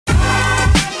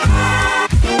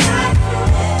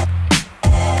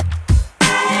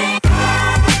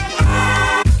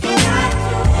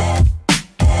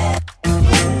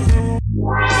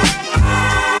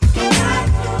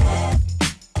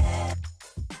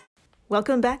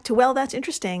Welcome back to Well, That's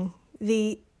Interesting.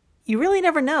 You really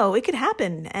never know. It could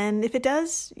happen. And if it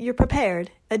does, you're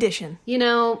prepared edition. You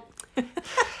know,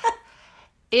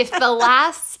 if the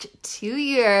last 2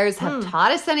 years have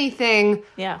taught us anything,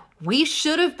 we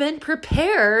should have been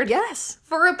prepared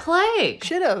for a plague.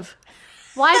 Should have.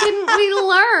 Why didn't we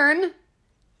learn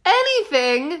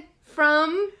anything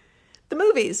from the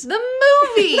movies? The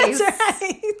movies. That's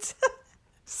right.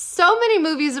 So many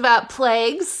movies about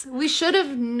plagues. We should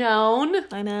have known.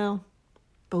 I know.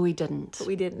 But we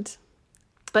didn't.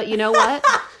 But you know what?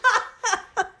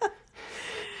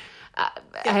 I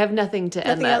have nothing to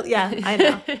end that. Yeah,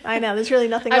 I know. There's really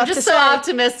nothing left to say. I'm just so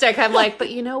optimistic. I'm like,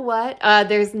 but you know what?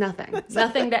 There's nothing.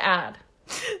 Nothing to add.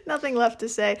 Nothing left to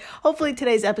say. Hopefully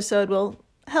today's episode will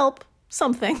help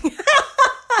something.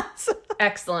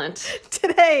 Excellent.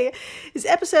 Today is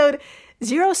episode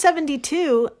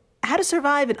 072, How to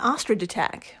Survive an Ostrich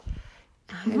Attack.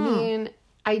 I mean,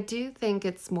 I do think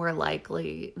it's more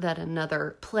likely that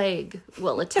another plague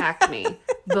will attack me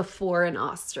before an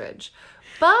ostrich.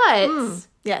 But,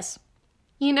 yes,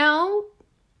 you know,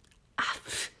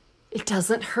 it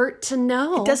doesn't hurt to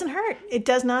know. It doesn't hurt. It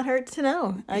does not hurt to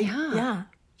know. Yeah.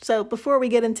 So before we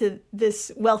get into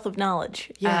this wealth of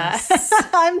knowledge,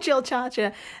 I'm Jill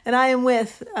Chacha, and I am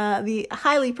with the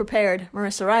highly prepared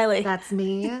Marissa Riley. That's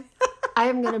me. I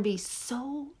am going to be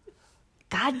so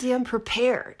goddamn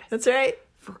prepared. That's right.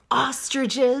 For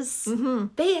ostriches. Mm-hmm.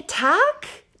 They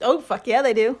attack? Oh, fuck yeah,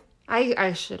 they do.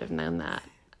 I should have known that.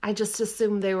 I just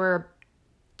assumed they were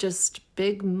just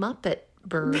big Muppet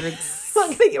birds.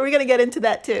 We're going to get into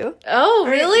that too. Oh,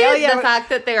 really? Oh, yeah. The fact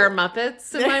that they are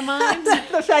Muppets in my mind?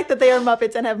 The fact that they are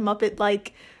Muppets and have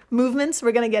Muppet-like movements,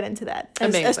 we're going to get into that.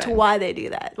 As to why they do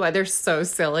that. Why they're so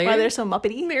silly. Why they're so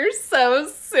Muppety. They're so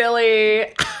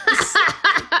silly.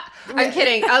 I'm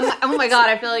kidding. Oh my God,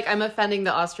 I feel like I'm offending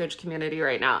the ostrich community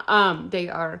right now. They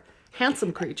are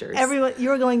handsome creatures. Everyone,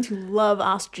 you're going to love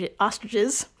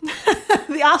ostriches.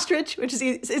 The ostrich, which is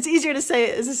it's easier to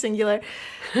say as a singular.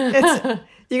 You're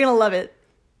gonna love it.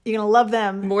 You're gonna love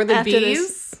them more than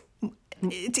bees.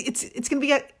 It's gonna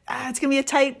be a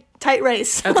tight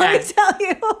race. Okay. Let me tell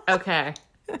you. Okay.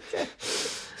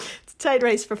 It's a tight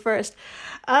race for first.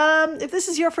 If this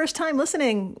is your first time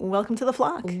listening, welcome to the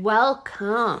flock.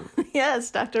 Welcome.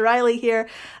 Yes, Dr. Riley here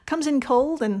comes in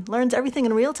cold and learns everything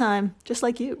in real time, just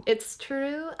like you. It's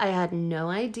true. I had no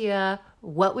idea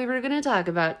what we were going to talk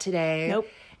about today. Nope.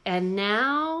 And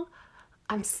now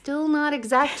I'm still not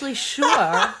exactly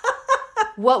sure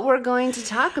what we're going to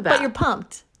talk about. But you're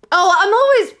pumped. Oh, I'm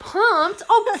always pumped.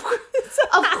 Oh,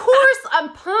 of course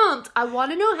I'm pumped. I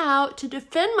want to know how to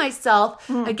defend myself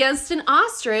against an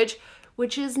ostrich,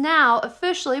 which is now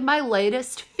officially my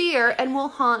latest fear and will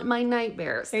haunt my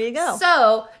nightmares. There you go.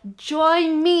 So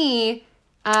join me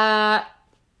as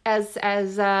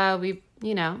we,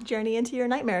 journey into your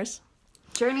nightmares.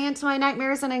 Journey into my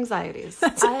nightmares and anxieties.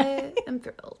 I am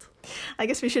thrilled. I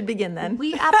guess we should begin then.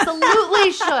 We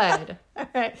absolutely should. All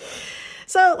right.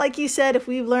 So, like you said, if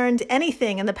we've learned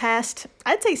anything in the past,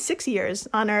 I'd say 6 years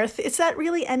on Earth, it's that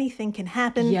really anything can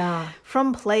happen. Yeah.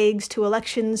 From plagues to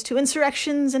elections to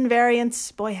insurrections and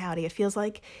variants. Boy, howdy, it feels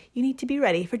like you need to be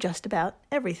ready for just about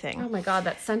everything. Oh my God,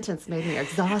 that sentence made me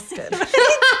exhausted.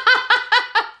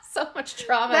 So much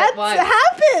trauma That's at once.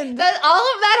 happened.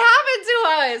 All of that happened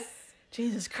to us.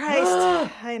 Jesus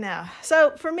Christ. I know.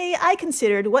 So for me, I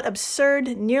considered what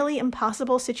absurd, nearly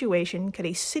impossible situation could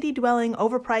a city-dwelling,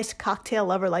 overpriced cocktail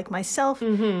lover like myself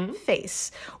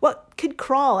face? What could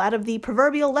crawl out of the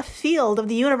proverbial left field of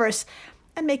the universe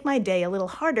and make my day a little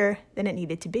harder than it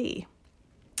needed to be?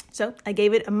 So I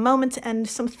gave it a moment and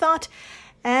some thought,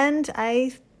 and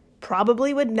I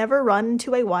probably would never run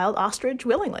into a wild ostrich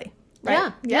willingly.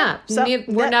 Right? Yeah. So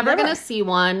we're never going to see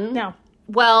one. No.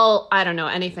 Well, I don't know.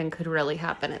 Anything could really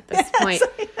happen at this point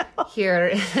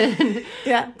here in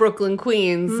Brooklyn,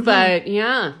 Queens. But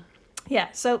yeah.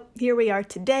 Yeah. So here we are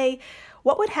today.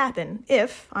 What would happen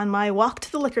if, on my walk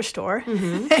to the liquor store,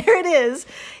 there it is,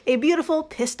 a beautiful,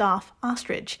 pissed off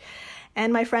ostrich?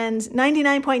 And my friends,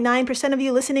 99.9% of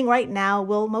you listening right now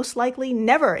will most likely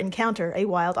never encounter a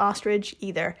wild ostrich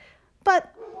either.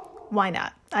 But why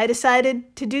not? I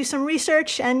decided to do some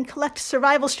research and collect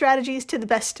survival strategies to the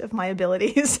best of my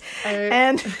abilities.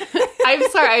 And I'm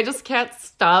sorry, I just can't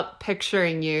stop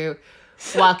picturing you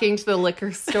walking to the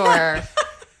liquor store,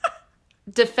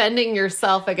 defending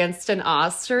yourself against an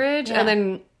ostrich, and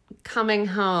then coming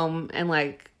home and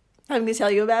having to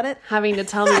tell you about it. Having to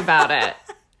tell me about it.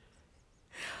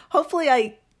 Hopefully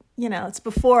it's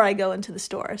before I go into the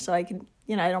store so I can,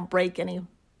 I don't break any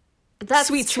That's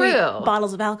sweet true.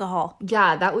 Bottles of alcohol.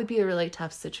 Yeah, that would be a really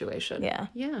tough situation. Yeah.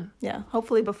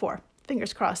 Hopefully before.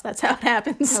 fingers crossed that's how it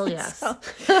happens. Hell yes.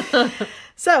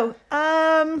 So,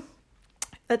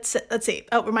 let's see.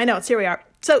 Oh, my notes. Here we are.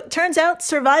 So, turns out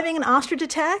surviving an ostrich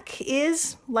attack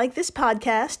is, like this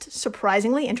podcast,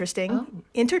 surprisingly interesting,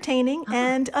 entertaining,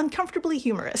 and uncomfortably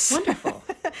humorous. Wonderful.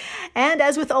 And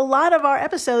as with a lot of our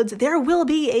episodes, there will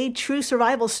be a true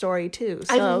survival story, too.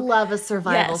 So, I love a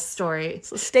survival story.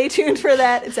 So stay tuned for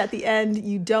that. It's at the end.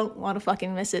 You don't want to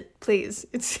fucking miss it, please.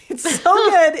 It's so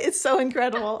good. It's so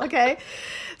incredible. Okay.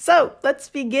 So, let's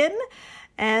begin.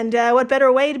 And what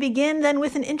better way to begin than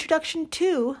with an introduction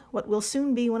to what will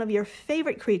soon be one of your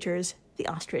favorite creatures, the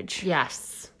ostrich.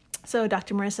 Yes. So,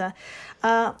 Dr. Marissa,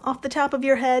 off the top of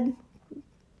your head,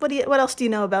 what else do you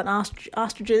know about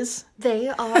ostriches? They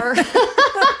are...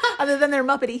 Other than they're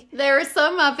muppety. They're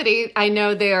so muppety. I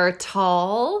know they are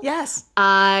tall. Yes.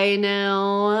 I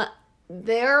know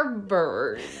they're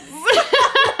birds.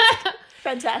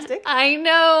 Fantastic. I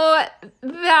know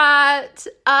that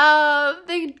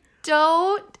they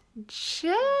don't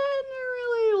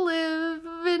generally live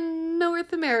in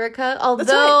North America,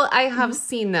 although I have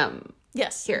seen them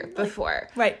here before.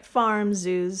 Right, farms,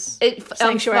 zoos, Farms.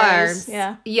 sanctuaries.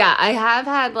 Yeah, I have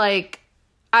had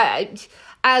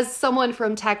as someone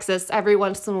from Texas, every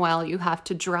once in a while you have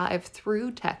to drive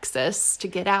through Texas to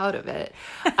get out of it.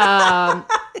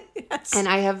 Yes. And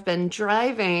I have been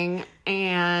driving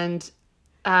and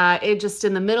it just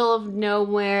in the middle of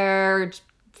nowhere,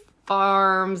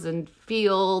 farms and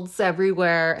fields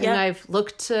everywhere. And I've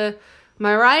looked to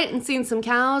my right and seen some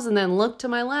cows and then looked to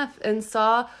my left and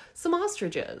saw some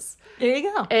ostriches. There you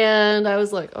go. And I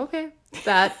was like, okay,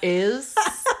 that is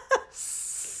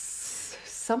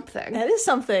something. That is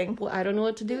something. Well, I don't know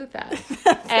what to do with that.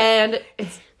 And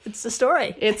it's a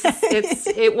story.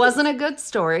 It wasn't a good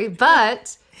story,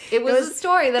 but it was a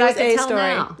story that I could tell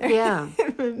now. Yeah.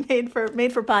 made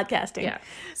for podcasting. Yeah.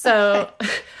 So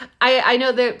I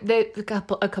know that a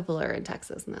couple are in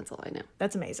Texas, and that's all I know.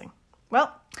 That's amazing.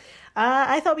 Well,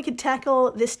 I thought we could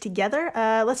tackle this together.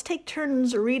 Let's take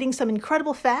turns reading some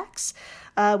incredible facts,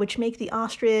 which make the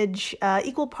ostrich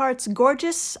equal parts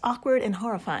gorgeous, awkward, and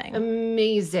horrifying.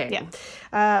 Amazing. Yeah.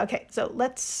 Okay, so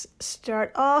let's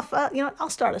start off. I'll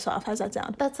start us off. How's that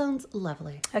sound? That sounds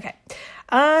lovely. Okay.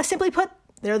 Simply put,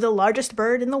 they're the largest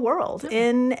bird in the world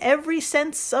in every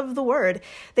sense of the word.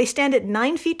 They stand at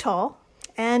 9 feet tall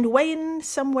and weigh in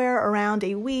somewhere around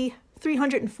a wee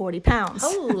 340 pounds.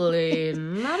 Holy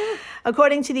mother.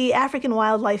 According to the African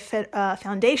Wildlife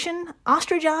Foundation,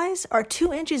 ostrich eyes are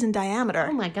 2 inches in diameter.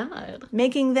 Oh my God.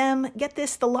 Making them, get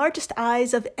this, the largest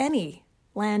eyes of any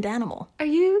land animal. Are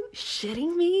you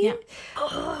shitting me? Yeah.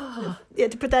 Yeah,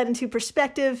 to put that into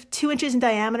perspective, 2 inches in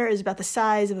diameter is about the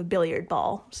size of a billiard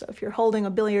ball. So if you're holding a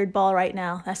billiard ball right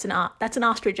now, that's an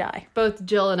ostrich eye. Both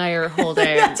Jill and I are holding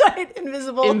That's right,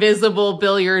 invisible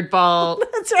billiard ball.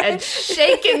 That's right. And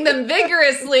shaking them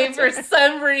vigorously for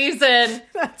some reason.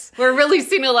 We're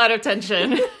releasing a lot of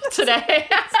tension today.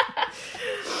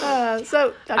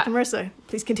 So, Dr. Mercer,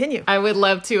 please continue. I would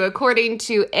love to. According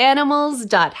to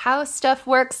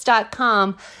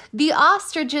animals.howstuffworks.com, the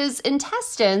ostrich's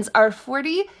intestines are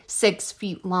 46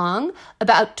 feet long,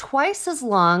 about twice as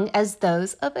long as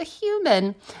those of a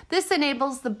human. This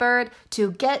enables the bird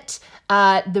to get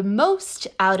the most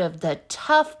out of the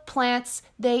tough plants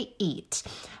they eat.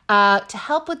 To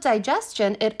help with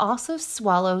digestion, it also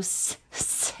swallows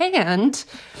sand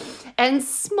and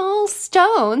small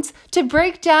stones to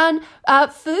break down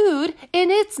food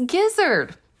in its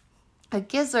gizzard. A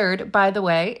gizzard, by the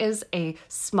way, is a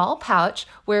small pouch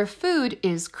where food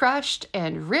is crushed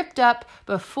and ripped up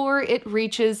before it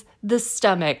reaches the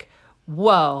stomach.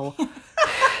 Whoa.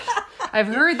 I've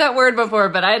heard that word before,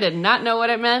 but I did not know what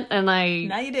it meant, and now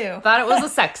you do. Thought it was a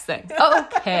sex thing.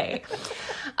 Okay.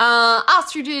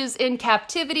 Ostriches in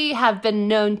captivity have been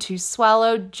known to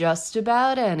swallow just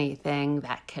about anything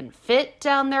that can fit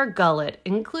down their gullet,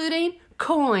 including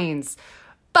coins,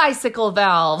 bicycle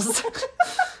valves,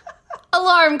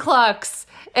 alarm clocks,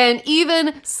 and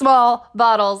even small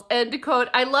bottles. And to quote,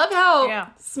 I love how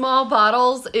small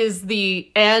bottles is the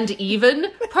and even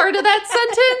part of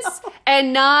that sentence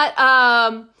and not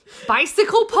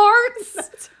bicycle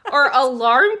parts or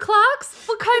alarm clocks.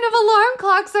 What kind of alarm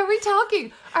clocks are we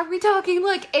talking? Are we talking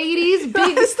like 80s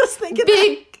big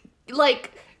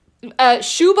like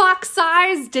shoebox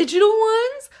size digital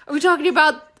ones? Are we talking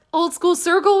about old school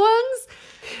circle ones?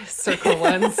 Circle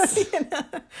ones.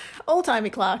 Old-timey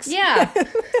clocks. Yeah.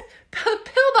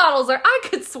 Pill bottles I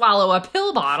could swallow a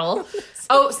pill bottle.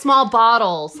 Oh, small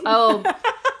bottles. Oh,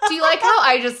 do you like how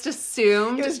I just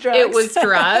assumed it was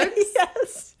drugs?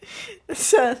 Yes.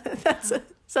 That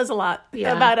says a lot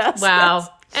about us. Wow.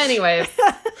 Anyways,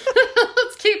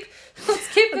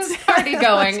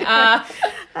 going.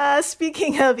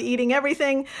 Speaking of eating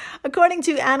everything, according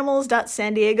to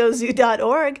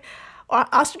animals.sandiegozoo.org,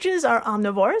 ostriches are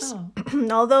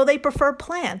omnivores, although they prefer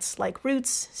plants like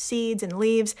roots, seeds, and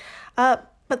leaves.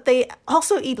 But they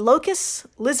also eat locusts,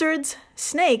 lizards,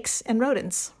 snakes, and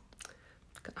rodents.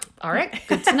 All right,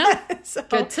 good to know.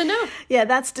 Good to know. Yeah,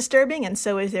 that's disturbing, and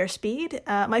so is their speed.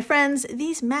 My friends,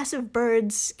 these massive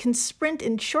birds can sprint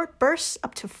in short bursts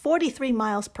up to 43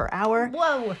 miles per hour.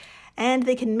 Whoa. And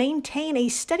they can maintain a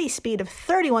steady speed of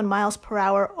 31 miles per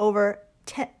hour over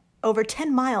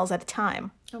 10 miles at a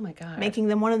time. Oh my God. Making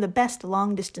them one of the best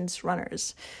long-distance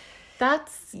runners. I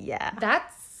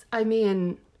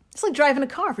mean... It's like driving a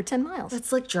car for 10 miles.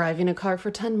 It's like driving a car for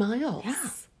 10 miles. Yeah.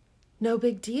 No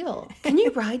big deal. Can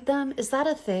you ride them? Is that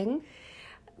a thing?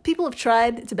 People have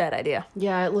tried. It's a bad idea.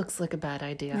 Yeah, it looks like a bad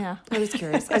idea. Yeah. I was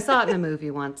curious. I saw it in a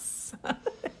movie once.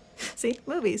 See?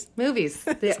 Movies.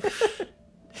 Yeah.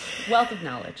 Wealth of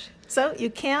knowledge. So you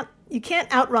can't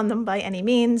outrun them by any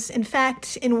means. In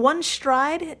fact, in one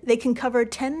stride, they can cover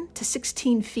 10 to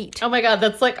 16 feet. Oh my God,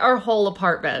 that's like our whole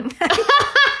apartment.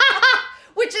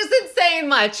 Which isn't saying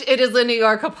much. It is a New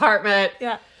York apartment.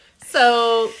 Yeah.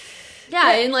 So,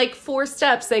 yeah, in like 4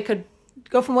 steps, they could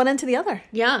go from one end to the other.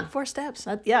 Yeah. 4 steps.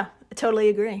 I totally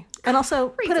agree. And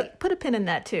also, put a pin in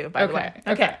that too, by the way.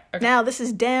 Okay. Now, this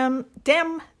is damn,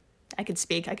 I could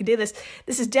speak. I could do this.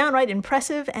 This is downright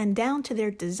impressive and down to their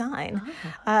design.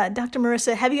 Dr.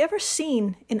 Marissa, have you ever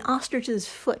seen an ostrich's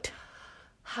foot?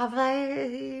 Have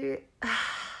I?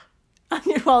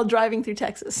 While driving through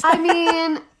Texas. I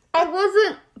mean, I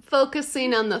wasn't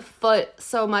focusing on the foot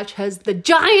so much as the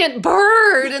giant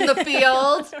bird in the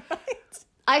field. Right.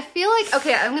 I feel like,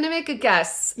 okay, I'm going to make a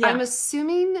guess. Yeah. I'm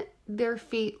assuming their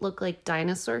feet look like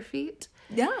dinosaur feet.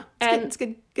 Yeah, it's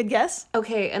a good guess.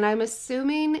 Okay, and I'm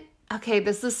assuming, okay,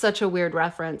 this is such a weird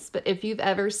reference, but if you've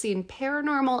ever seen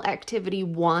Paranormal Activity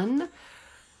 1,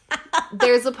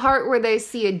 there's a part where they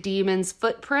see a demon's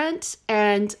footprint,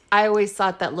 and I always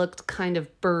thought that looked kind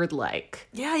of bird-like.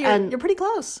 Yeah, you're pretty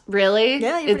close. Really?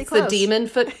 Yeah, you're pretty close. It's the demon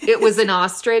foot. It was an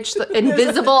ostrich, the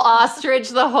invisible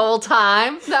ostrich the whole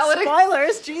time.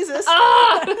 Spoilers, Jesus.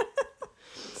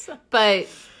 But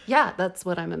yeah, that's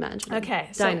what I'm imagining. Okay,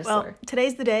 dinosaur.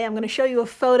 Today's the day. I'm going to show you a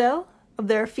photo of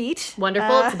their feet.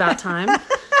 Wonderful. It's about time.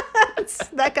 It's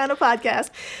that kind of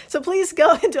podcast. So please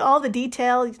go into all the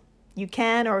detail you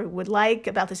can or would like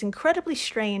about this incredibly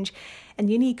strange and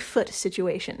unique foot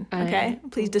situation. Okay?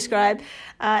 Please describe.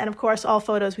 And of course, all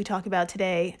photos we talk about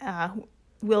today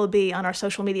will be on our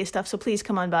social media stuff. So please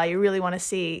come on by. You really want to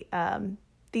see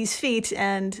these feet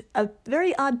and a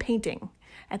very odd painting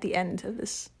at the end of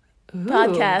this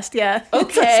podcast. Yeah.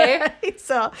 Okay. Right.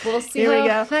 So we'll see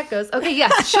how that goes. Okay.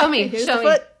 Yes. Show me.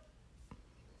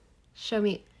 Show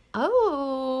me.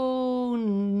 Oh,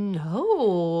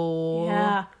 no.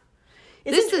 Yeah.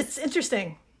 It's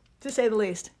interesting, to say the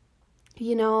least.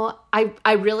 You know,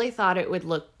 I really thought it would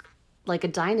look like a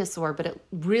dinosaur, but it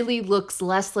really looks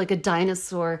less like a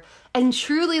dinosaur and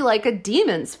truly like a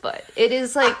demon's foot. It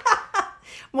is like...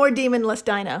 More demon, less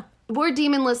dino. More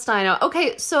demon, less dino.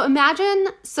 Okay, so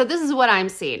this is what I'm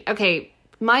seeing. Okay,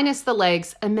 minus the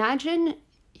legs, imagine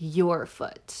your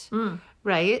foot,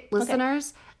 right,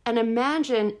 listeners? Okay. And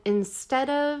imagine instead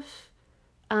of...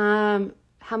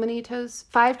 how many toes?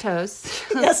 5 toes.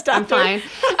 Yes, doctor. I'm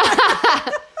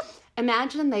fine.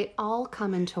 Imagine they all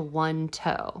come into one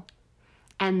toe.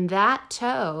 And that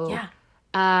toe,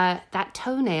 that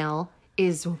toenail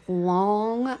is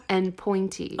long and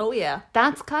pointy. Oh, yeah.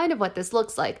 That's kind of what this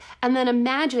looks like. And then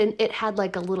imagine it had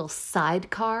like a little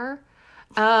sidecar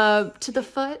to the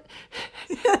foot.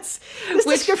 Yes. This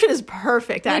description is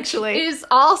perfect, actually. Which is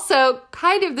also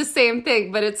kind of the same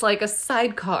thing, but it's like a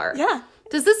sidecar. Yeah.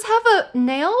 Does this have a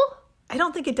nail? I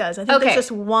don't think it does. I think there's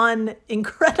just one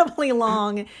incredibly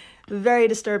long, very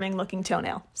disturbing looking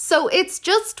toenail. So it's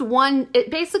just one,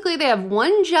 basically they have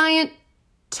one giant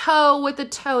toe with a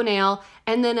toenail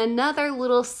and then another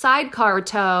little sidecar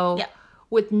toe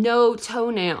with no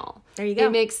toenail. There you go.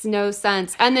 It makes no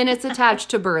sense. And then it's attached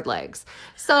to bird legs.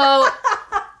 So,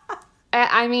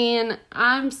 I mean,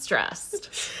 I'm stressed.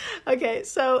 Okay,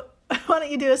 so why don't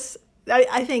you do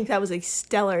I think that was a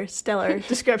stellar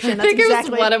description. That's it was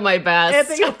one of my best. I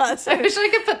think it was. I wish I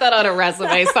could put that on a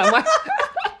resume somewhere.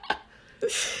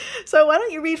 So why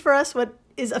don't you read for us what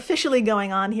is officially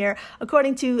going on here,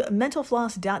 according to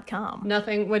mentalfloss.com.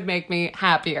 Nothing would make me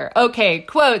happier. Okay,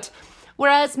 quote,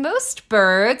 whereas most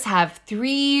birds have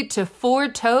 3 to 4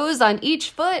 toes on each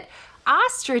foot,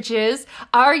 ostriches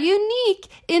are unique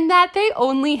in that they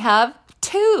only have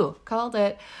two. Called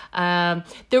it.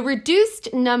 The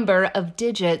reduced number of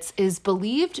digits is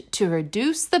believed to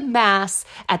reduce the mass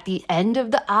at the end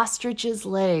of the ostrich's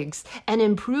legs and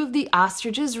improve the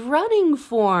ostrich's running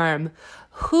form.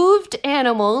 Hooved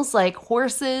animals like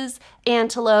horses,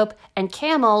 antelope, and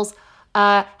camels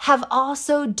have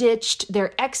also ditched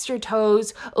their extra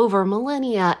toes over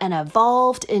millennia and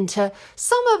evolved into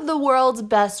some of the world's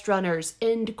best runners,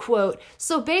 end quote.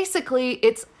 So basically,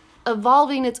 it's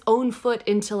evolving its own foot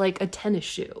into like a tennis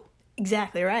shoe.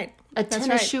 Exactly right.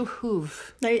 Tennis shoe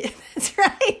hoof. That's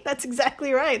right. That's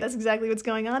exactly right. That's exactly what's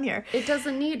going on here. It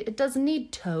doesn't need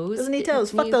toes. Doesn't need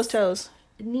toes. Fuck those toes.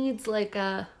 It needs like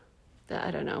I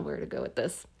don't know where to go with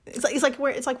this. It's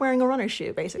like wearing a runner's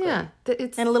shoe, basically. Yeah,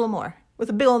 and a little more with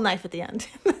a big old knife at the end.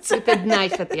 With a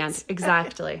knife at the end,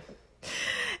 exactly.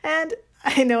 And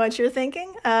I know what you're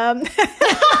thinking.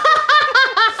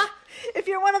 If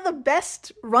you're one of the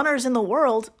best runners in the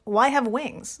world, why have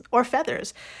wings or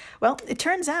feathers? Well, it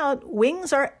turns out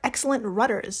wings are excellent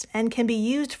rudders and can be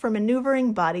used for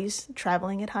maneuvering bodies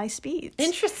traveling at high speeds.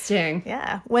 Interesting.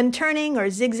 Yeah. When turning or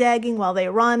zigzagging while they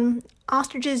run,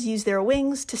 ostriches use their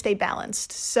wings to stay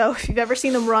balanced. So if you've ever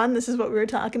seen them run, this is what we were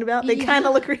talking about. They kind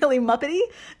of look really Muppety,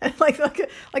 like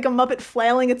a Muppet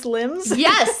flailing its limbs.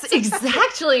 Yes,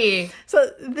 exactly.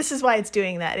 So this is why it's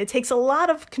doing that. It takes a lot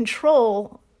of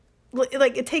control.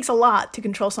 Like, it takes a lot to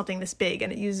control something this big,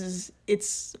 and it uses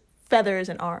its feathers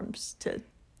and arms to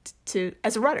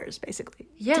as rudders, basically,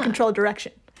 to control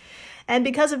direction. And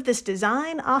because of this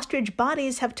design, ostrich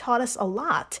bodies have taught us a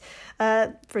lot.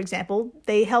 For example,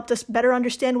 they helped us better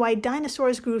understand why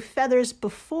dinosaurs grew feathers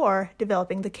before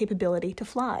developing the capability to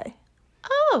fly.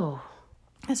 Oh.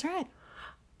 That's right.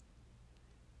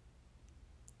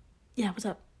 Yeah, what's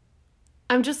up?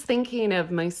 I'm just thinking of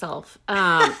myself.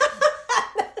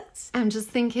 I'm just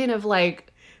thinking of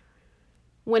like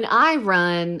when I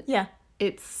run,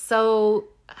 it's so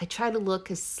I try to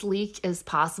look as sleek as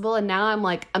possible. And now I'm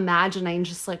like imagining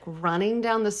just like running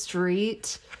down the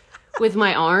street with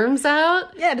my arms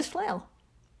out. Yeah, just flail.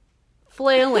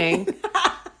 Flailing.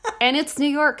 And it's New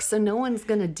York, so no one's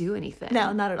going to do anything.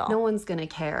 No, not at all. No one's going to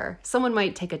care. Someone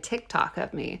might take a TikTok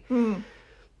of me.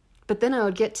 But then I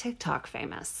would get TikTok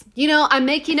famous. You know, I'm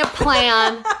making a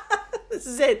plan. This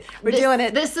is it. We're doing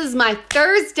it. This is my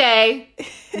Thursday,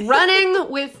 running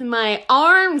with my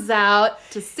arms out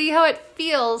to see how it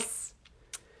feels.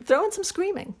 Throw in some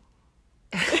screaming.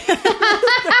 See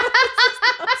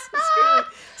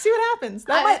what happens.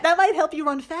 That might help you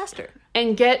run faster.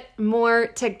 And get more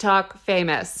TikTok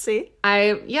famous. See?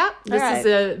 This is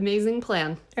an amazing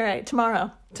plan. All right,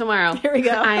 tomorrow. Here we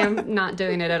go. I am not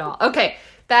doing it at all. Okay.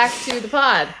 Back to the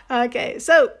pod. Okay,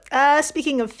 so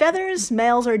speaking of feathers,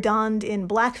 males are donned in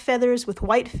black feathers with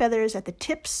white feathers at the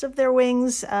tips of their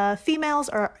wings. Females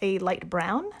are a light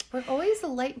brown. We're always a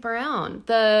light brown.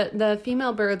 The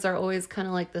female birds are always kind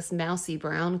of like this mousy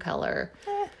brown color.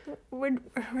 We're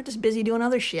just busy doing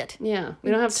other shit. Yeah,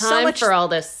 we don't have time for all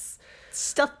this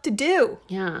stuff to do.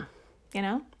 Yeah. You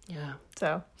know? Yeah.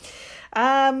 So,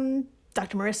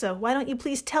 Dr. Marissa, why don't you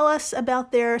please tell us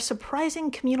about their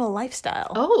surprising communal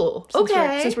lifestyle? Oh,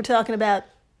 okay. Since we're talking about,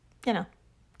 getting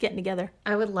together.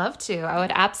 I would love to. I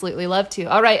would absolutely love to.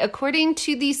 All right. According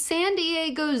to the San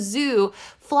Diego Zoo,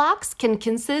 flocks can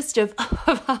consist of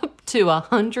up to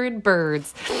 100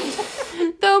 birds,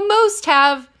 though most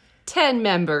have 10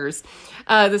 members.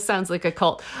 This sounds like a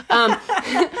cult.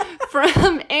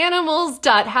 From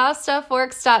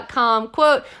animals.howstuffworks.com,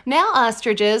 quote, male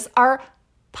ostriches are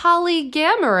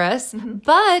polygamorous,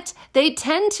 but they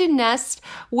tend to nest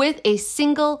with a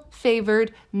single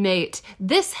favored mate.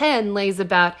 This hen lays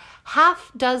about a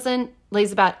half dozen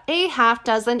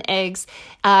eggs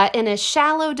in a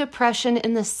shallow depression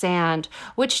in the sand,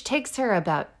 which takes her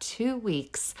about 2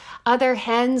 weeks. Other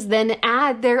hens then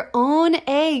add their own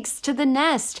eggs to the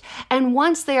nest, and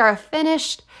once they are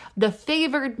finished, the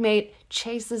favored mate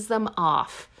chases them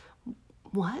off.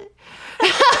 What?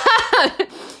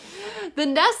 The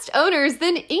nest owners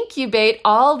then incubate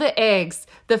all the eggs.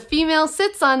 The female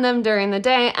sits on them during the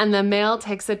day, and the male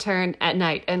takes a turn at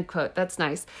night. End quote. That's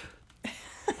nice.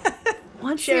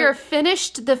 Once you're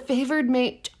finished, the favored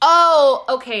mate... Oh,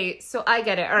 okay. So I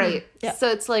get it. All right. Yeah. So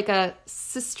it's like a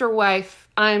sister-wife,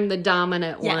 I'm the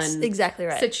dominant one. Yes, exactly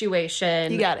right.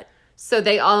 Situation. You got it. So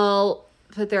they all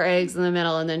put their eggs in the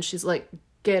middle, and then she's like,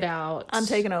 get out. I'm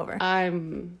taking over.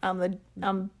 I'm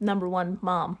number one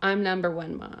mom. I'm number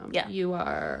one mom. Yeah. You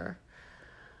are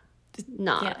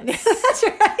not. Yeah. That's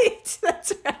right.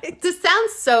 That's right. This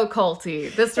sounds so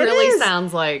culty. This really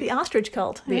sounds like the ostrich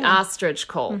cult. The ostrich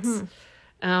cult.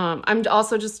 I'm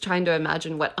also just trying to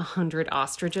imagine what 100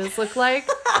 ostriches look like.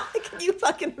 Can you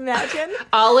fucking imagine?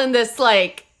 All in this,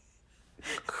 like,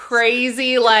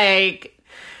 crazy, like,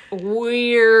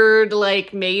 weird,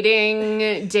 like,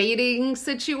 mating, dating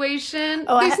situation.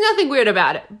 There's nothing weird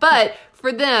about it. But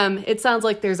for them, it sounds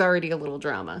like there's already a little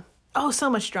drama. Oh, so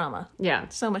much drama. Yeah.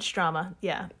 So much drama.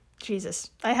 Yeah. Jesus.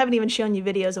 I haven't even shown you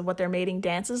videos of what their mating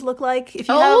dances look like. If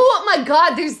you my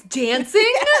God, there's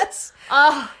dancing? Yes.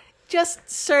 Just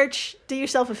search, do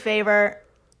yourself a favor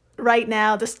right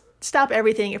now. Just stop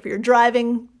everything. If you're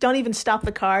driving, don't even stop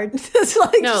the car. Just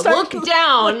look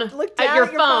down, look down at your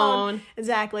phone.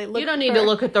 Exactly. You don't need to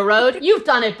look at the road. You've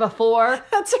done it before.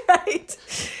 That's right.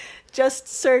 Just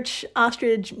search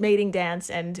ostrich mating dance,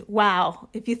 and wow,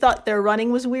 if you thought their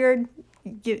running was weird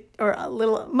or a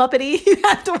little muppety, you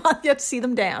have to see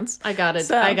them dance. I gotta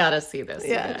see this.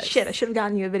 Yeah, shit, I should have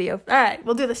gotten you a video. All right,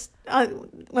 we'll do this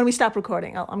when we stop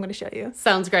recording. I'm going to show you.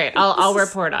 Sounds great. I'll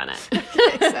report on it.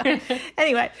 Okay, so,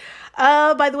 anyway,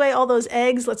 by the way, all those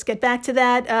eggs. Let's get back to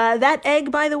that. That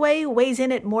egg, by the way, weighs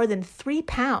in at more than 3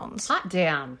 pounds. Hot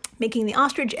damn. Making the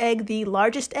ostrich egg the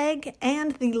largest egg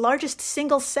and the largest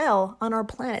single cell on our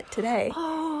planet today.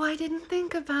 Oh, I didn't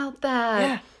think about that.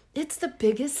 Yeah. It's the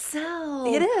biggest cell.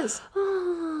 It is.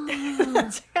 Oh.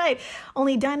 That's right.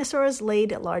 Only dinosaurs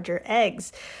laid larger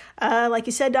eggs. Like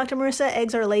you said, Dr. Marissa,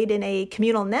 eggs are laid in a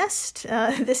communal nest.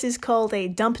 This is called a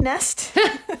dump nest.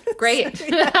 Great.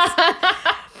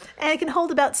 And it can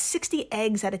hold about 60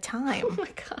 eggs at a time. Oh, my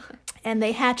God. And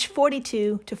they hatch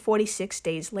 42 to 46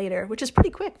 days later, which is pretty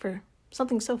quick for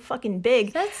something so fucking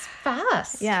big. That's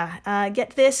fast. Yeah.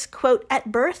 Get this, quote, at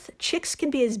birth, chicks can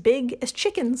be as big as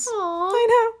chickens. Aww. I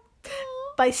know.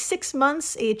 By 6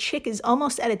 months, a chick is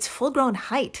almost at its full-grown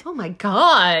height. Oh, my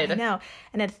God. I know.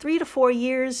 And at 3 to 4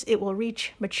 years, it will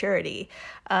reach maturity.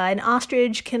 An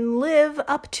ostrich can live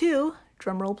up to,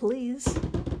 drumroll please,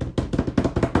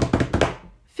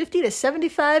 50 to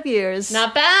 75 years.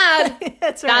 Not bad.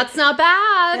 That's right. That's not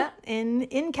bad. Yeah,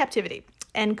 in captivity.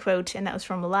 End quote. And that was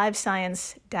from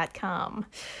livescience.com.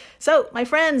 So, my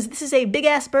friends, this is a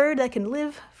big-ass bird that can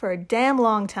live for a damn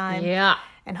long time. Yeah.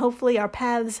 And hopefully our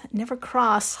paths never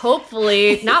cross.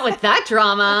 Hopefully. Not with that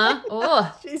drama.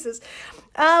 Oh, Jesus.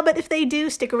 But if they do,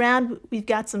 stick around. We've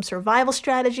got some survival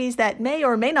strategies that may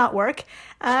or may not work.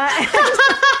 And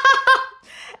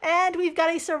we've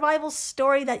got a survival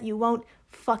story that you won't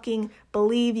fucking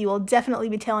believe. You will definitely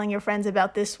be telling your friends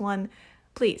about this one.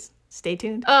 Please, stay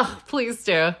tuned. Oh, please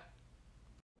do.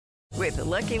 With the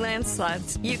Lucky Land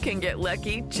Slots, you can get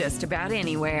lucky just about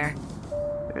anywhere.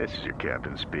 This is your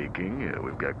captain speaking.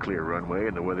 We've got clear runway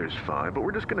and the weather's fine, but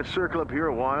we're just going to circle up here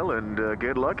a while and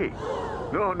get lucky.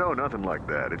 No, nothing like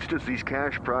that. It's just these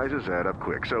cash prizes add up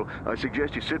quick. So I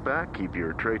suggest you sit back, keep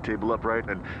your tray table upright,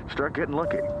 and start getting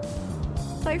lucky.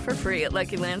 Play for free at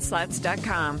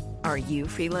LuckyLandSlots.com. Are you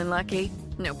feeling lucky?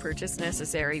 No purchase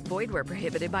necessary. Void where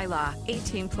prohibited by law.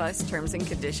 18 plus terms and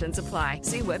conditions apply.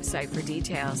 See website for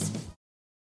details.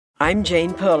 I'm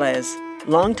Jane Perlez,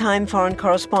 longtime foreign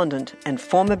correspondent and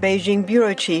former Beijing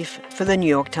bureau chief for the New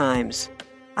York Times.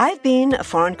 I've been a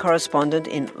foreign correspondent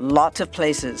in lots of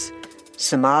places: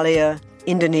 Somalia,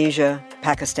 Indonesia,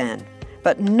 Pakistan,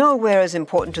 but nowhere as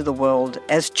important to the world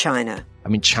as China. I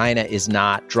mean, China is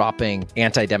not dropping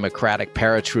anti-democratic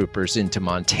paratroopers into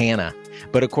Montana.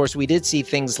 But of course, we did see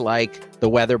things like the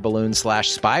weather balloon /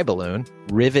 spy balloon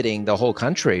riveting the whole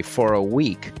country for a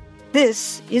week.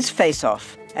 This is Face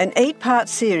Off, an 8-part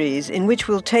series in which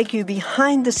we'll take you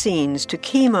behind the scenes to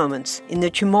key moments in the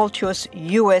tumultuous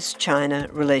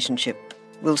U.S.-China relationship.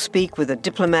 We'll speak with a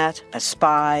diplomat, a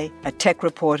spy, a tech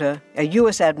reporter, a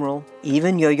U.S. admiral,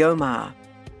 even Yo-Yo Ma.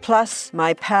 Plus,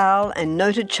 my pal and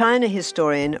noted China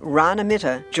historian Rana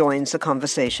Mitter joins the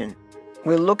conversation.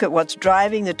 We'll look at what's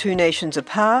driving the two nations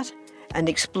apart and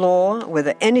explore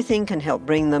whether anything can help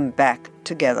bring them back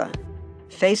together.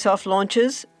 Face Off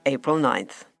launches April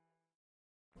 9th.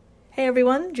 Hey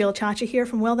everyone, Jill Chacha here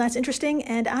from Well That's Interesting,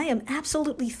 and I am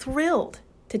absolutely thrilled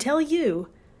to tell you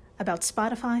about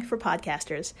Spotify for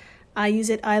podcasters. I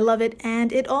use it, I love it,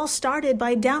 and it all started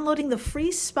by downloading the free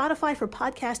Spotify for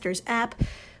Podcasters app,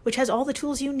 which has all the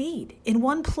tools you need in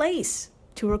one place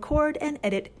to record and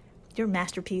edit your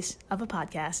masterpiece of a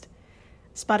podcast.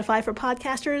 Spotify for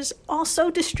Podcasters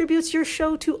also distributes your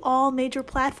show to all major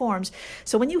platforms.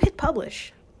 So when you hit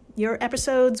publish, your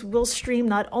episodes will stream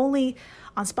not only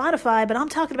on Spotify, but I'm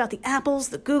talking about the Apples,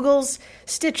 the Googles,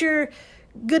 Stitcher,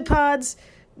 Good Pods,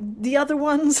 the other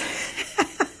ones.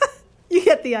 You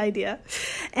get the idea.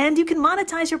 And you can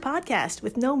monetize your podcast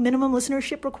with no minimum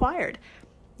listenership required.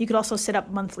 You could also set up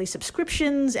monthly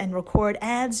subscriptions and record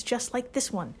ads just like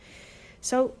this one.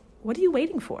 So what are you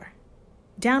waiting for?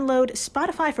 Download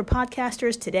Spotify for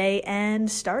podcasters today and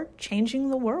start changing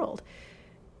the world.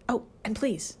 Oh, and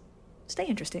please, stay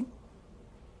interesting.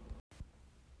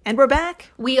 And we're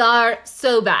back. We are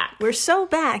so back. We're so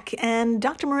back. And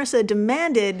Dr. Marissa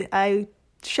demanded I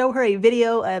show her a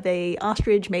video of a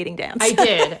ostrich mating dance. I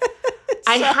did.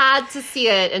 I had to see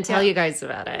it and tell you guys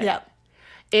about it.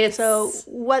 Yep. So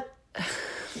what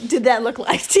did that look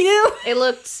like to you? It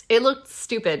looked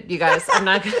stupid, you guys. I'm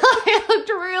not gonna lie. It looked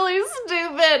really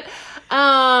stupid.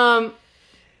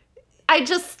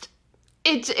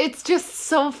 It's just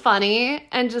so funny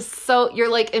and just so, you're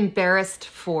like embarrassed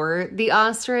for the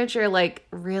ostrich. You're like,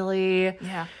 really?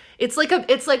 Yeah. It's like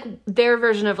their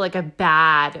version of like a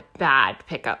bad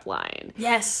pickup line.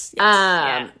 Yes.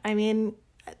 Yeah. I mean,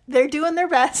 they're doing their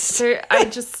best. I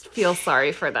just feel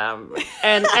sorry for them.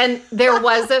 And there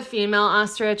was a female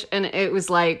ostrich, and it was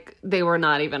like they were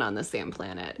not even on the same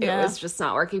planet. It was just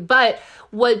not working. But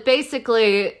what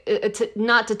basically,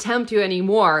 not to tempt you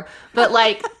anymore, but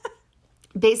like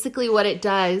basically what it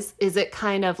does is it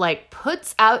kind of like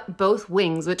puts out both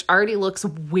wings, which already looks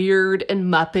weird and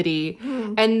muppety,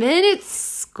 and then it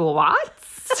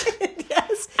squats.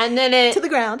 Yes. And then it to the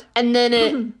ground. And then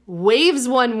it waves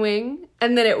one wing,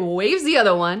 and then it waves the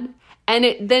other one, and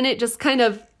then it just kind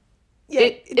of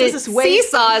it does this wave.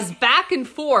 seesaws back and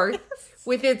forth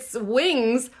with its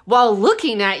wings while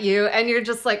looking at you, and you're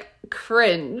just like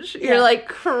cringe. Yeah. You're like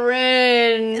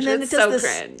cringe. And then it's it does so this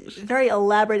cringe. very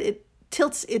elaborate. It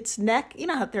tilts its neck. You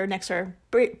know how their necks are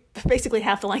basically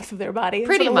half the length of their body. That's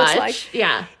Pretty what it looks much, like.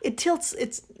 yeah. It tilts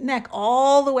its neck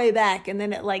all the way back, and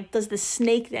then it like does the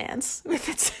snake dance with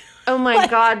its. Oh my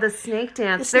God, the snake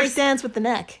dance. The snake dance with the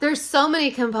neck. There's so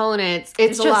many components.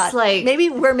 It's There's a just lot. like maybe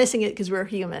we're missing it because we're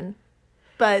human,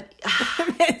 but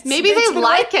maybe it's they been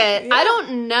like working. it. Yeah. I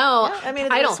don't know. Yeah, I mean,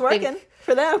 I it's don't working think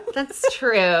for them. that's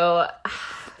true.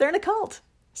 They're in a cult,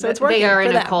 so it's working. They are for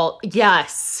in them. a cult.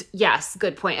 Yes,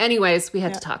 good point. Anyways, we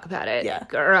had to talk about it, Yeah.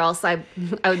 or else I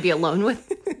would be alone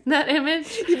with that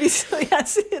image. You'd be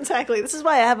yes, exactly. This is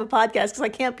why I have a podcast, because I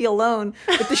can't be alone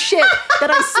with the shit that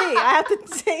I see. I have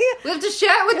to see. We have to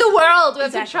share it with the world. We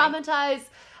have Exactly. to traumatize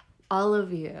all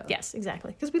of you. Yes,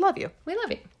 exactly, because we love you. We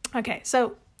love you. Okay,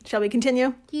 so shall we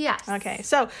continue? Yes. Okay,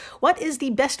 so what is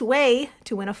the best way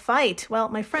to win a fight? Well,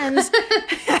 my friends,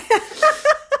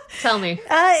 Tell me.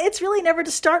 it's really never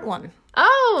to start one.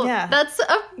 Oh, Yeah. that's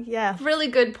a Yeah. really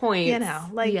good point. You know,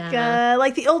 like Yeah.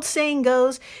 like the old saying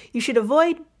goes, you should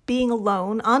avoid being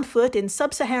alone on foot in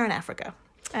sub-Saharan Africa.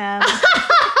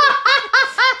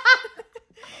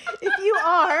 If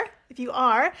you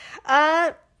are,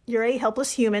 you're a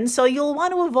helpless human, so you'll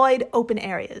want to avoid open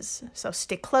areas. So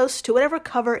stick close to whatever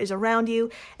cover is around you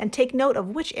and take note of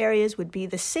which areas would be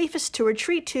the safest to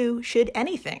retreat to should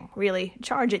anything really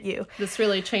charge at you. This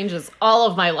really changes all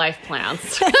of my life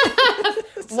plans.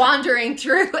 Wandering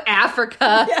through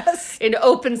Africa in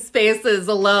open spaces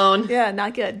alone. Yeah,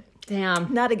 not good.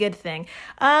 Damn. Not a good thing.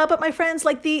 But my friends,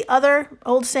 like the other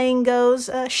old saying goes,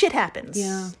 shit happens.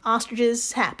 Yeah.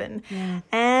 Ostriches happen. Yeah.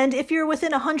 And if you're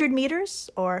within 100 meters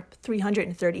or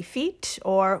 330 feet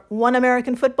or one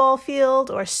American football field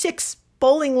or 6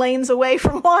 bowling lanes away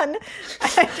from one, I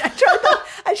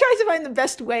tried to find the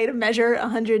best way to measure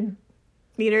 100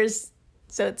 meters.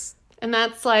 So it's... And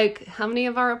that's like, how many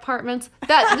of our apartments?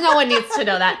 That no one needs to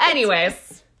know that.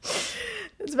 Anyways.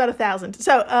 It's about 1,000.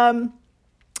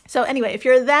 So anyway, if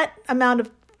you're that amount of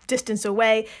distance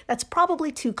away, that's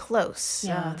probably too close.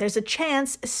 Yeah. There's a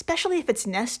chance, especially if its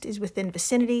nest is within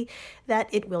vicinity, that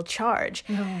it will charge.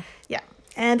 No. Yeah.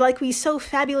 And like we so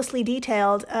fabulously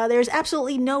detailed, there's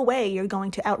absolutely no way you're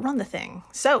going to outrun the thing.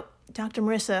 So, Dr.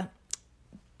 Marissa,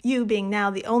 you being now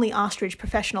the only ostrich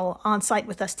professional on site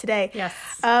with us today. Yes.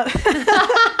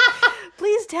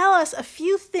 Please tell us a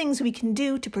few things we can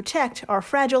do to protect our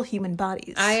fragile human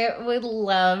bodies. I would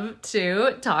love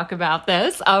to talk about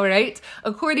this. All right.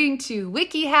 According to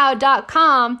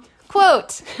wikihow.com,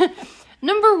 quote,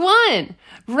 number 1,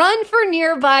 run for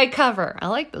nearby cover. I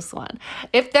like this one.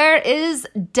 If there is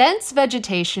dense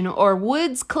vegetation or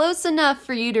woods close enough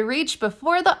for you to reach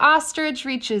before the ostrich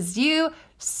reaches you,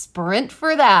 sprint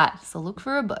for that. So look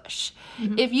for a bush.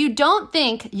 Mm-hmm. If you don't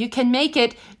think you can make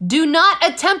it, do not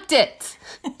attempt it.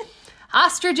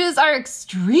 Ostriches are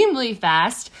extremely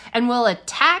fast and will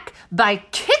attack by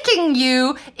kicking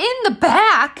you in the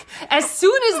back as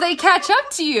soon as they catch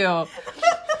up to you.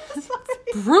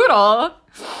 Brutal.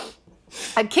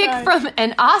 A kick from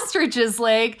an ostrich's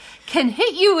leg can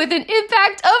hit you with an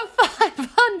impact of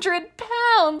 500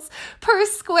 pounds per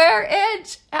square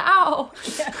inch. Ow.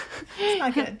 Yeah, it's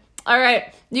not good. All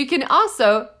right. You can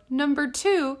also, number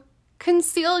 2,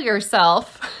 conceal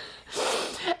yourself.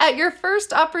 At your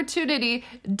first opportunity,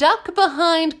 duck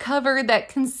behind cover that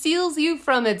conceals you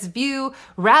from its view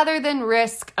rather than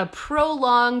risk a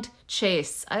prolonged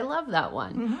chase. I love that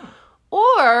one. Mm-hmm.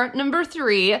 Or number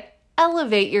 3,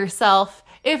 elevate yourself.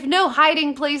 If no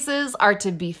hiding places are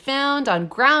to be found on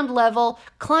ground level,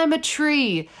 climb a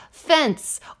tree,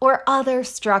 fence, or other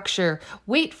structure.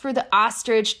 Wait for the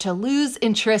ostrich to lose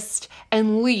interest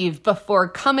and leave before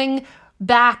coming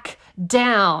back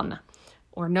down.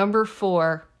 Or number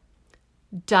 4,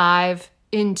 dive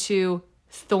into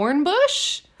thorn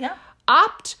bush. Yeah.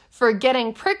 Opt for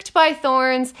getting pricked by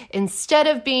thorns instead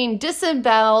of being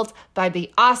disemboweled by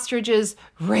the ostrich's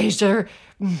razor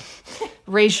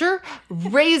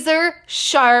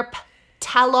sharp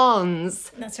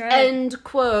talons. That's right. End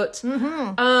quote.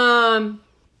 Mm-hmm.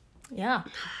 Yeah.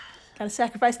 Gotta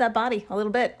sacrifice that body a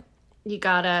little bit. You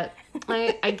gotta.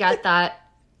 I get that.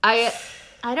 I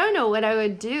don't know what I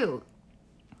would do.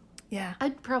 Yeah.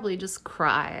 I'd probably just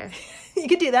cry. You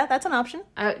could do that. That's an option.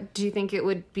 Do you think it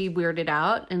would be weirded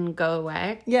out and go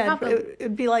away? Yeah,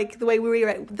 it'd be like the way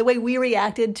we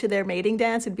reacted to their mating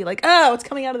dance. It'd be like, oh, it's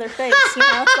coming out of their face. You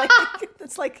know,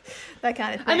 it's like that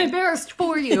kind of thing. I'm embarrassed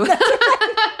for you.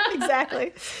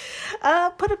 Exactly.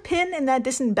 Put a pin in that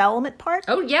disembowelment part.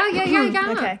 Oh yeah.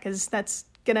 Okay, because that's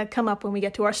gonna come up when we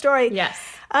get to our story. Yes.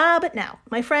 But now,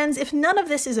 my friends, if none of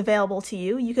this is available to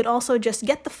you, you could also just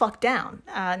get the fuck down.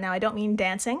 Now, I don't mean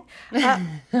dancing.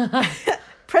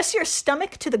 Press your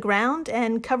stomach to the ground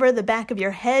and cover the back of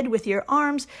your head with your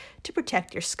arms to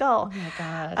protect your skull. Oh my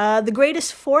God. The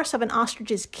greatest force of an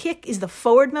ostrich's kick is the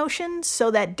forward motion, so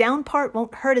that down part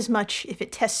won't hurt as much if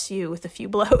it tests you with a few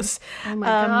blows. Oh my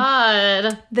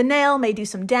God. The nail may do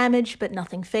some damage, but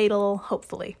nothing fatal,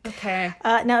 hopefully. Okay.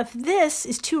 Now, if this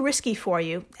is too risky for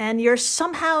you, and you're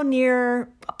somehow near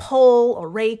a pole, a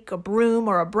rake, a broom,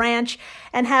 or a branch,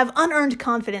 and have unearned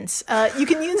confidence, you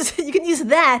can use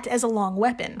that as a long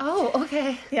weapon. Oh,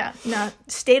 okay. Yeah. Now,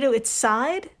 stay to its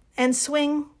side and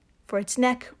swing for its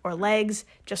neck or legs.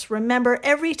 Just remember,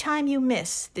 every time you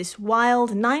miss, this wild,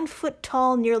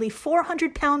 9-foot-tall, nearly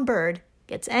 400-pound bird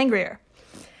gets angrier.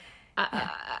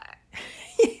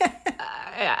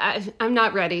 I'm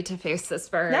not ready to face this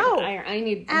bird. No, I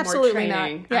need absolutely more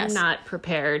training. not. Yes. I'm not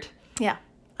prepared. Yeah,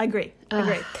 I agree.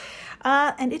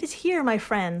 And it is here, my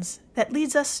friends, that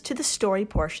leads us to the story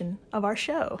portion of our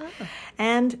show. Oh.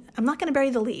 And I'm not going to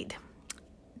bury the lead.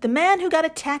 The man who got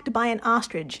attacked by an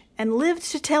ostrich and lived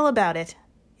to tell about it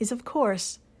is, of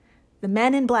course, the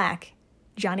man in black,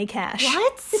 Johnny Cash.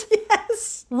 What?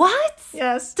 Yes. What?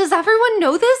 Yes. Does everyone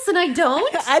know this and I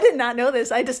don't? I did not know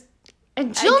this.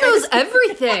 And Jill knows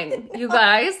everything, you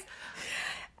guys.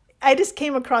 I just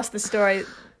came across the story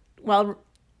while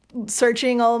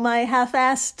searching all my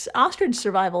half-assed ostrich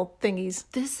survival thingies.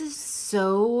 This is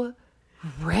so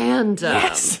random.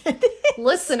 Yes.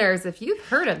 Listeners, if you've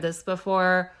heard of this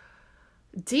before,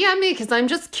 DM me because I'm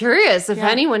just curious if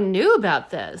anyone knew about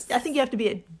this. I think you have to be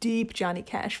a deep Johnny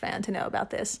Cash fan to know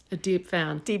about this. A deep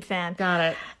fan. Deep fan.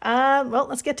 Got it. Well,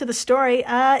 let's get to the story.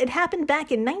 It happened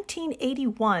back in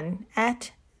 1981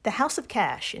 at the House of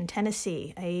Cash in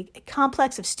Tennessee, a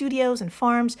complex of studios and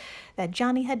farms that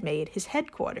Johnny had made his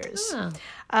headquarters.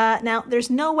 Now, there's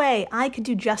no way I could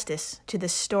do justice to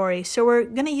this story, so we're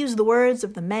going to use the words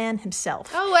of the man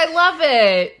himself. Oh, I love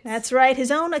it. That's right,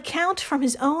 his own account from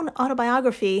his own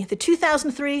autobiography, the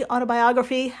 2003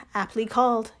 autobiography, aptly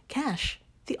called Cash,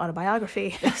 the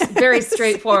Autobiography. Very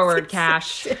straightforward,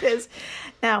 Cash. It is.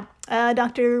 Now,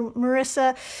 Dr.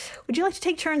 Marissa, would you like to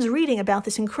take turns reading about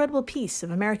this incredible piece of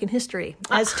American history,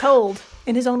 as told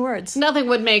in his own words? Nothing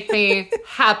would make me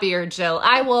happier, Jill.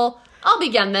 I'll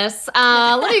begin this.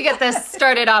 Let me get this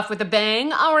started off with a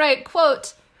bang. All right,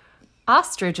 quote,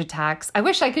 ostrich attacks. I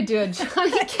wish I could do a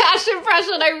Johnny Cash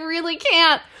impression. I really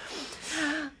can't.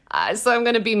 So I'm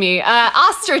going to be me.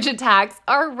 Ostrich attacks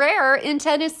are rare in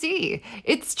Tennessee.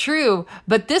 It's true,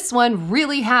 but this one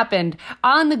really happened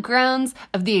on the grounds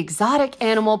of the exotic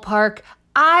animal park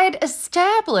I'd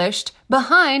established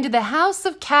behind the House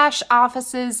of Cash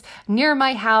offices near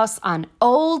my house on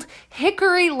Old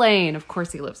Hickory Lane. Of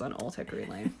course, he lives on Old Hickory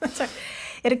Lane.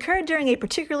 It occurred during a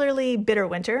particularly bitter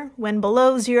winter when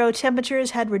below zero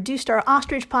temperatures had reduced our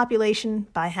ostrich population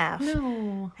by half.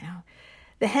 No.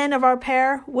 The hen of our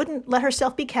pair wouldn't let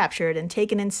herself be captured and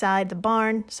taken inside the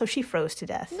barn, so she froze to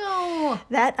death. No.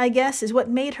 That, I guess, is what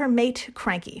made her mate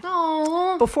cranky.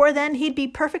 Oh. Before then, he'd be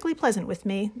perfectly pleasant with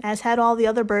me, as had all the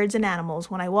other birds and animals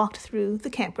when I walked through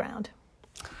the campground.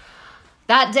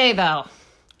 That day, though,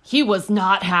 he was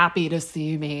not happy to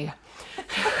see me.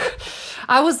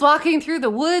 I was walking through the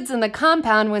woods in the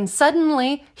compound when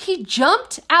suddenly he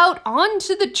jumped out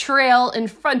onto the trail in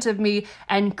front of me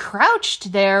and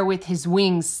crouched there with his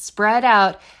wings spread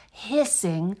out,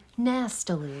 hissing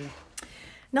nastily.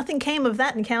 Nothing came of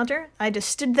that encounter. I just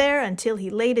stood there until he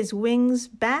laid his wings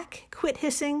back, quit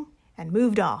hissing, and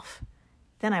moved off.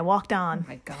 Then I walked on. Oh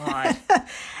my God.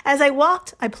 As I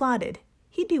walked, I plotted.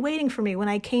 He'd be waiting for me when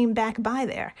I came back by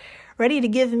there, ready to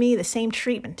give me the same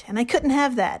treatment, and I couldn't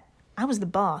have that. I was the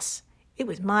boss. It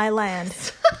was my land.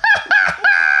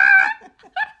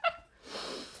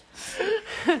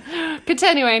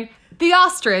 Continuing, the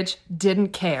ostrich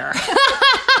didn't care.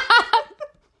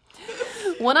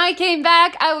 When I came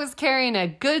back, I was carrying a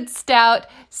good stout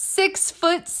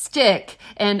 6-foot stick,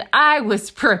 and I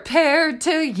was prepared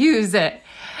to use it.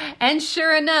 And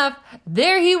sure enough,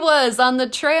 there he was on the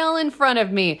trail in front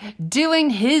of me, doing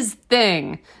his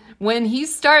thing. When he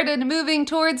started moving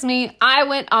towards me, I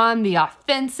went on the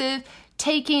offensive,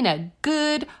 taking a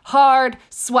good, hard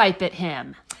swipe at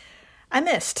him. I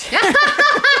missed.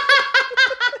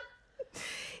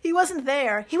 He wasn't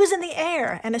there. He was in the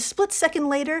air, and a split second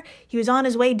later, he was on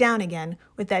his way down again,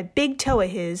 with that big toe of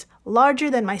his, larger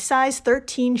than my size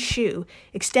 13 shoe,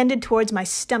 extended towards my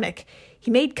stomach. He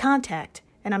made contact,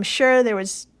 and I'm sure there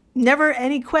was never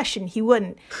any question he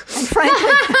wouldn't.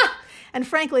 And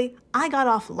frankly, I got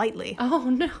off lightly. Oh,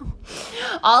 no.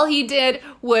 All he did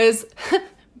was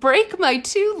break my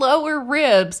 2 lower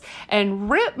ribs and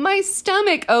rip my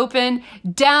stomach open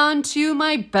down to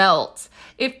my belt.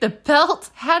 If the belt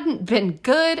hadn't been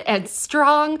good and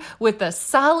strong with a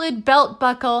solid belt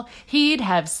buckle, he'd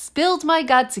have spilled my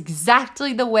guts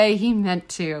exactly the way he meant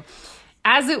to.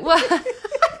 As it was... I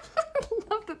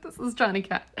love that this is Johnny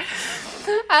Cash.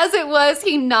 As it was,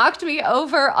 he knocked me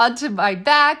over onto my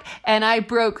back, and I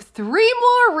broke 3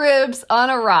 more ribs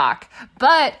on a rock.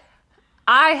 But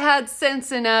I had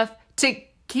sense enough to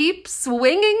keep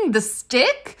swinging the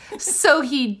stick, so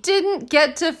he didn't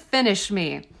get to finish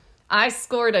me. I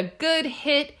scored a good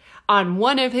hit on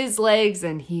one of his legs,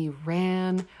 and he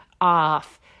ran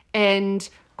off. End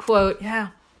quote. Yeah.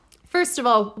 First of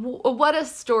all, what a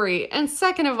story. And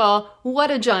second of all, what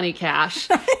a Johnny Cash.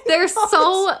 There's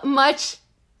so much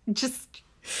just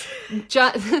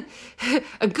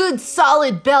a good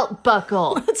solid belt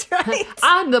buckle. That's right.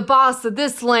 I'm the boss of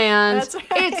this land. That's right.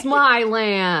 It's my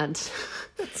land.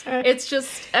 That's right. It's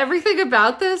just everything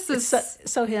about this is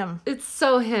So him. It's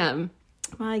so him.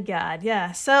 My God,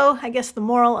 yeah. So I guess the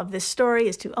moral of this story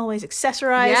is to always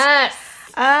accessorize. Yes.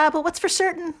 But what's for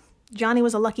certain? Johnny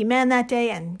was a lucky man that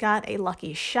day and got a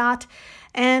lucky shot.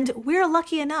 And we're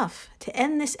lucky enough to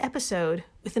end this episode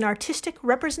with an artistic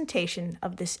representation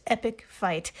of this epic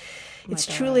fight. It's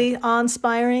truly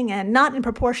awe-inspiring and not in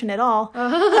proportion at all.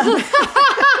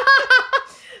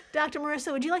 Dr.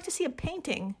 Marissa, would you like to see a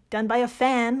painting done by a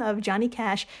fan of Johnny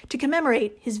Cash to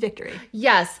commemorate his victory?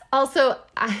 Yes. Also,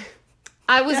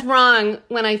 I was wrong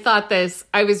when I thought this.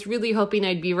 I was really hoping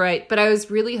I'd be right, but I was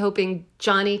really hoping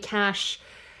Johnny Cash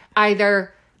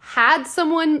either had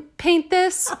someone paint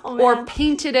this or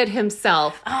painted it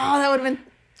himself. Oh, that would have been...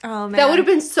 Oh, man. That would have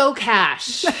been so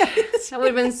Cash. That would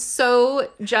have been so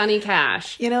Johnny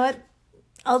Cash. You know what?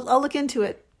 I'll look into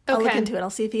it. I'll look Okay. into it. I'll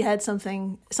see if he had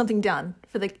something done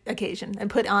for the occasion and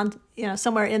put on,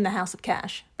 somewhere in the House of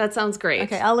Cash. That sounds great.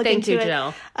 Okay, I'll look Thank into you, it.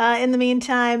 Jill. In the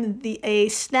meantime, a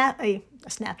Snapchat,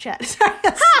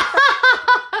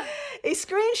 a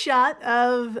screenshot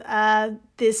of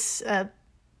this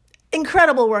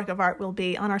incredible work of art will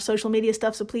be on our social media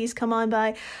stuff, so please come on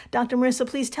by. Dr. Marissa,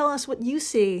 please tell us what you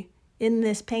see in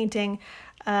this painting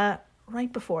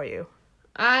right before you.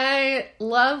 I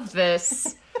love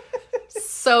this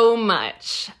so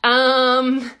much.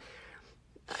 I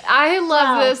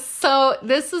love this. So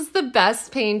this is the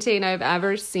best painting I've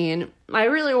ever seen. I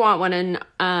really want one in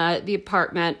the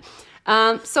apartment.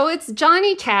 So it's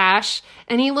Johnny Cash,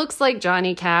 and he looks like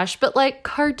Johnny Cash, but like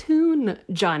cartoon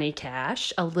Johnny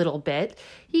Cash a little bit.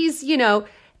 He's,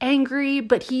 angry,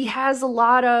 but he has a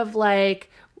lot of like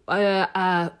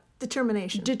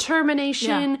Determination.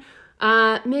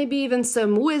 Maybe even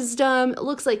some wisdom. It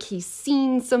looks like he's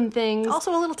seen some things.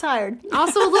 Also a little tired.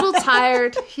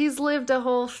 He's lived a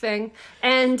whole thing.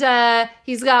 And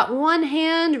he's got one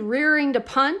hand rearing to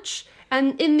punch.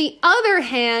 And in the other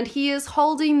hand, he is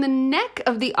holding the neck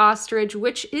of the ostrich,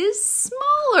 which is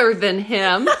smaller than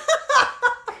him.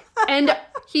 And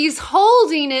he's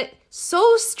holding it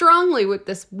so strongly with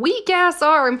this weak-ass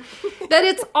arm that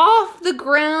it's off the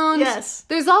ground. Yes.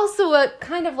 There's also a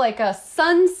kind of like a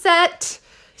sunset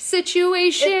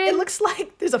situation. It looks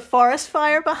like there's a forest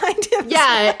fire behind him.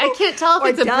 Yeah, I can't tell if Or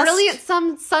it's a dust.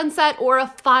 brilliant sunset or a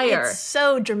fire. It's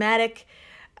so dramatic.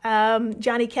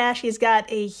 Johnny Cash, he's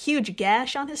got a huge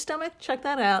gash on his stomach. Check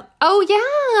that out. Oh,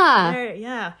 yeah. There,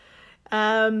 yeah.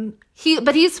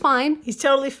 But he's fine. He's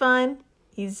totally fine.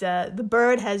 The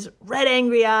bird has red,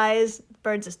 angry eyes. The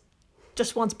bird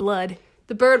just wants blood.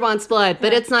 The bird wants blood,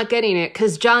 but it's not getting it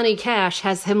because Johnny Cash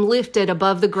has him lifted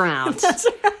above the ground. That's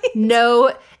right.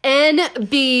 No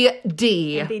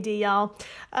NBD. NBD, y'all.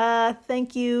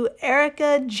 Thank you,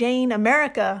 Erica Jane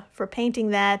America, for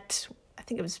painting that. I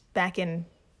think it was back in,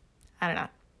 I don't know. I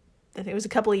think it was a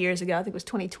couple of years ago. I think it was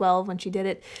 2012 when she did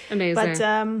it. Amazing.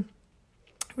 But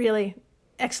really,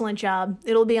 excellent job.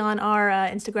 It'll be on our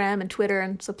Instagram and Twitter,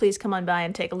 and so please come on by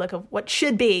and take a look of what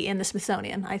should be in the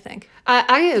Smithsonian, I think.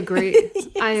 I agree.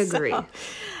 I agree. So,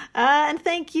 and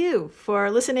thank you for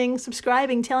listening,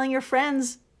 subscribing, telling your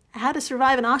friends how to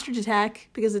survive an ostrich attack,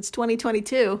 because it's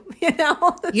 2022, you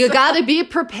know? You got to be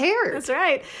prepared. That's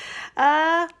right.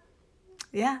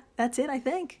 Yeah, that's it, I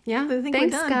think. Yeah, I think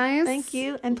thanks, we're done. guys. Thank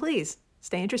you, and please,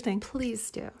 stay interesting.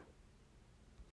 Please do.